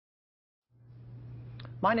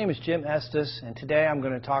My name is Jim Estes, and today I'm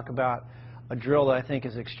going to talk about a drill that I think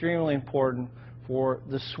is extremely important for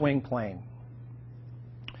the swing plane.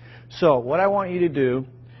 So what I want you to do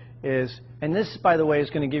is, and this, by the way,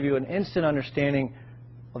 is going to give you an instant understanding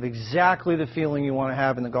of exactly the feeling you want to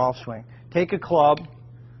have in the golf swing. Take a club.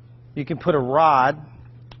 You can put a rod,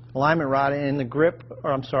 alignment rod, in the grip,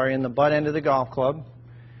 or I'm sorry, in the butt end of the golf club.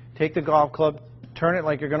 Take the golf club, turn it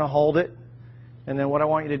like you're going to hold it, and then what I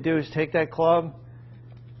want you to do is take that club,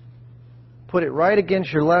 put it right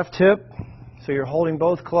against your left hip, so you're holding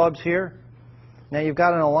both clubs here. Now you've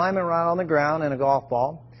got an alignment rod on the ground and a golf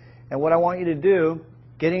ball, and what I want you to do,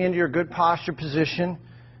 getting into your good posture position,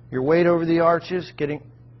 your weight over the arches,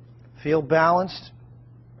 feel balanced.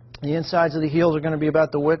 The insides of the heels are going to be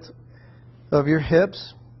about the width of your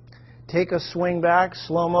hips. Take a swing back,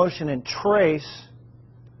 slow motion, and trace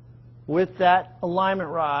with that alignment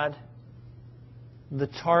rod the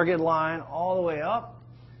target line all the way up.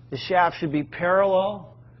 The shaft should be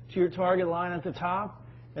parallel to your target line at the top,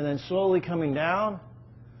 and then slowly coming down,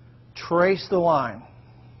 trace the line.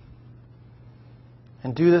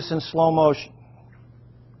 And do this in slow motion.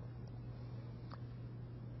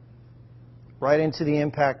 Right into the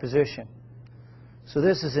impact position. So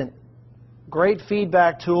this is a great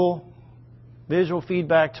feedback tool, visual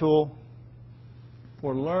feedback tool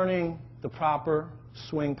for learning the proper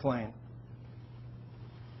swing plane.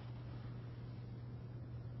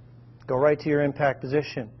 Go right to your impact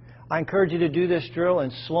position. I encourage you to do this drill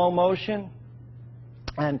in slow motion,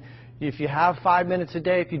 and if you have 5 minutes a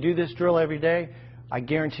day, if you do this drill every day, I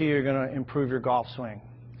guarantee you're going to improve your golf swing.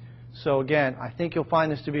 So again, I think you'll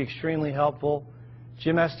find this to be extremely helpful.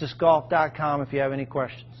 JimEstesGolf.com if you have any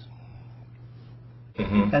questions.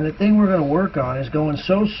 And the thing we're going to work on is going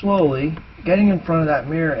so slowly, getting in front of that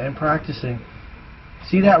mirror and practicing.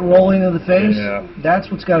 See that rolling of the face? Yeah.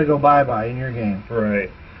 That's what's got to go bye-bye in your game. Right.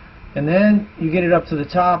 And then you get it up to the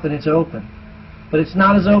top and it's open. But it's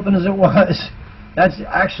not as open as it was. That's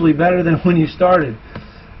actually better than when you started.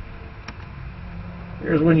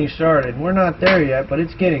 Here's when you started. We're not there yet, but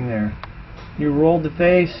it's getting there. You rolled the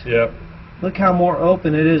face. Yep. Look how more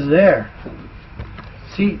open it is there.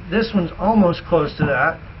 See, this one's almost close to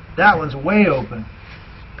that. That one's way open.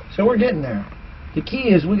 So we're getting there. The key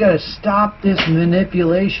is we got to stop this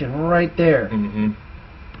manipulation right there.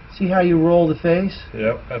 See how you roll the face?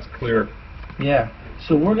 Yep, that's clear. Yeah.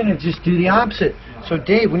 So we're going to just do the opposite. So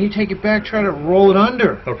Dave, when you take it back, try to roll it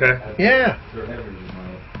under. Okay. Yeah.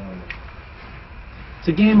 It's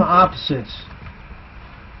a game of opposites.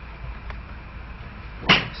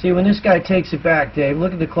 See, when this guy takes it back, Dave,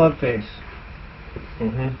 look at the club face.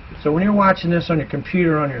 So when you're watching this on your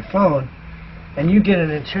computer or on your phone, and you get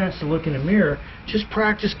a chance to look in the mirror, just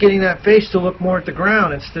practice getting that face to look more at the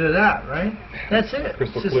ground instead of that, right? That's it.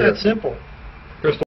 Crystal It's just clear. that simple.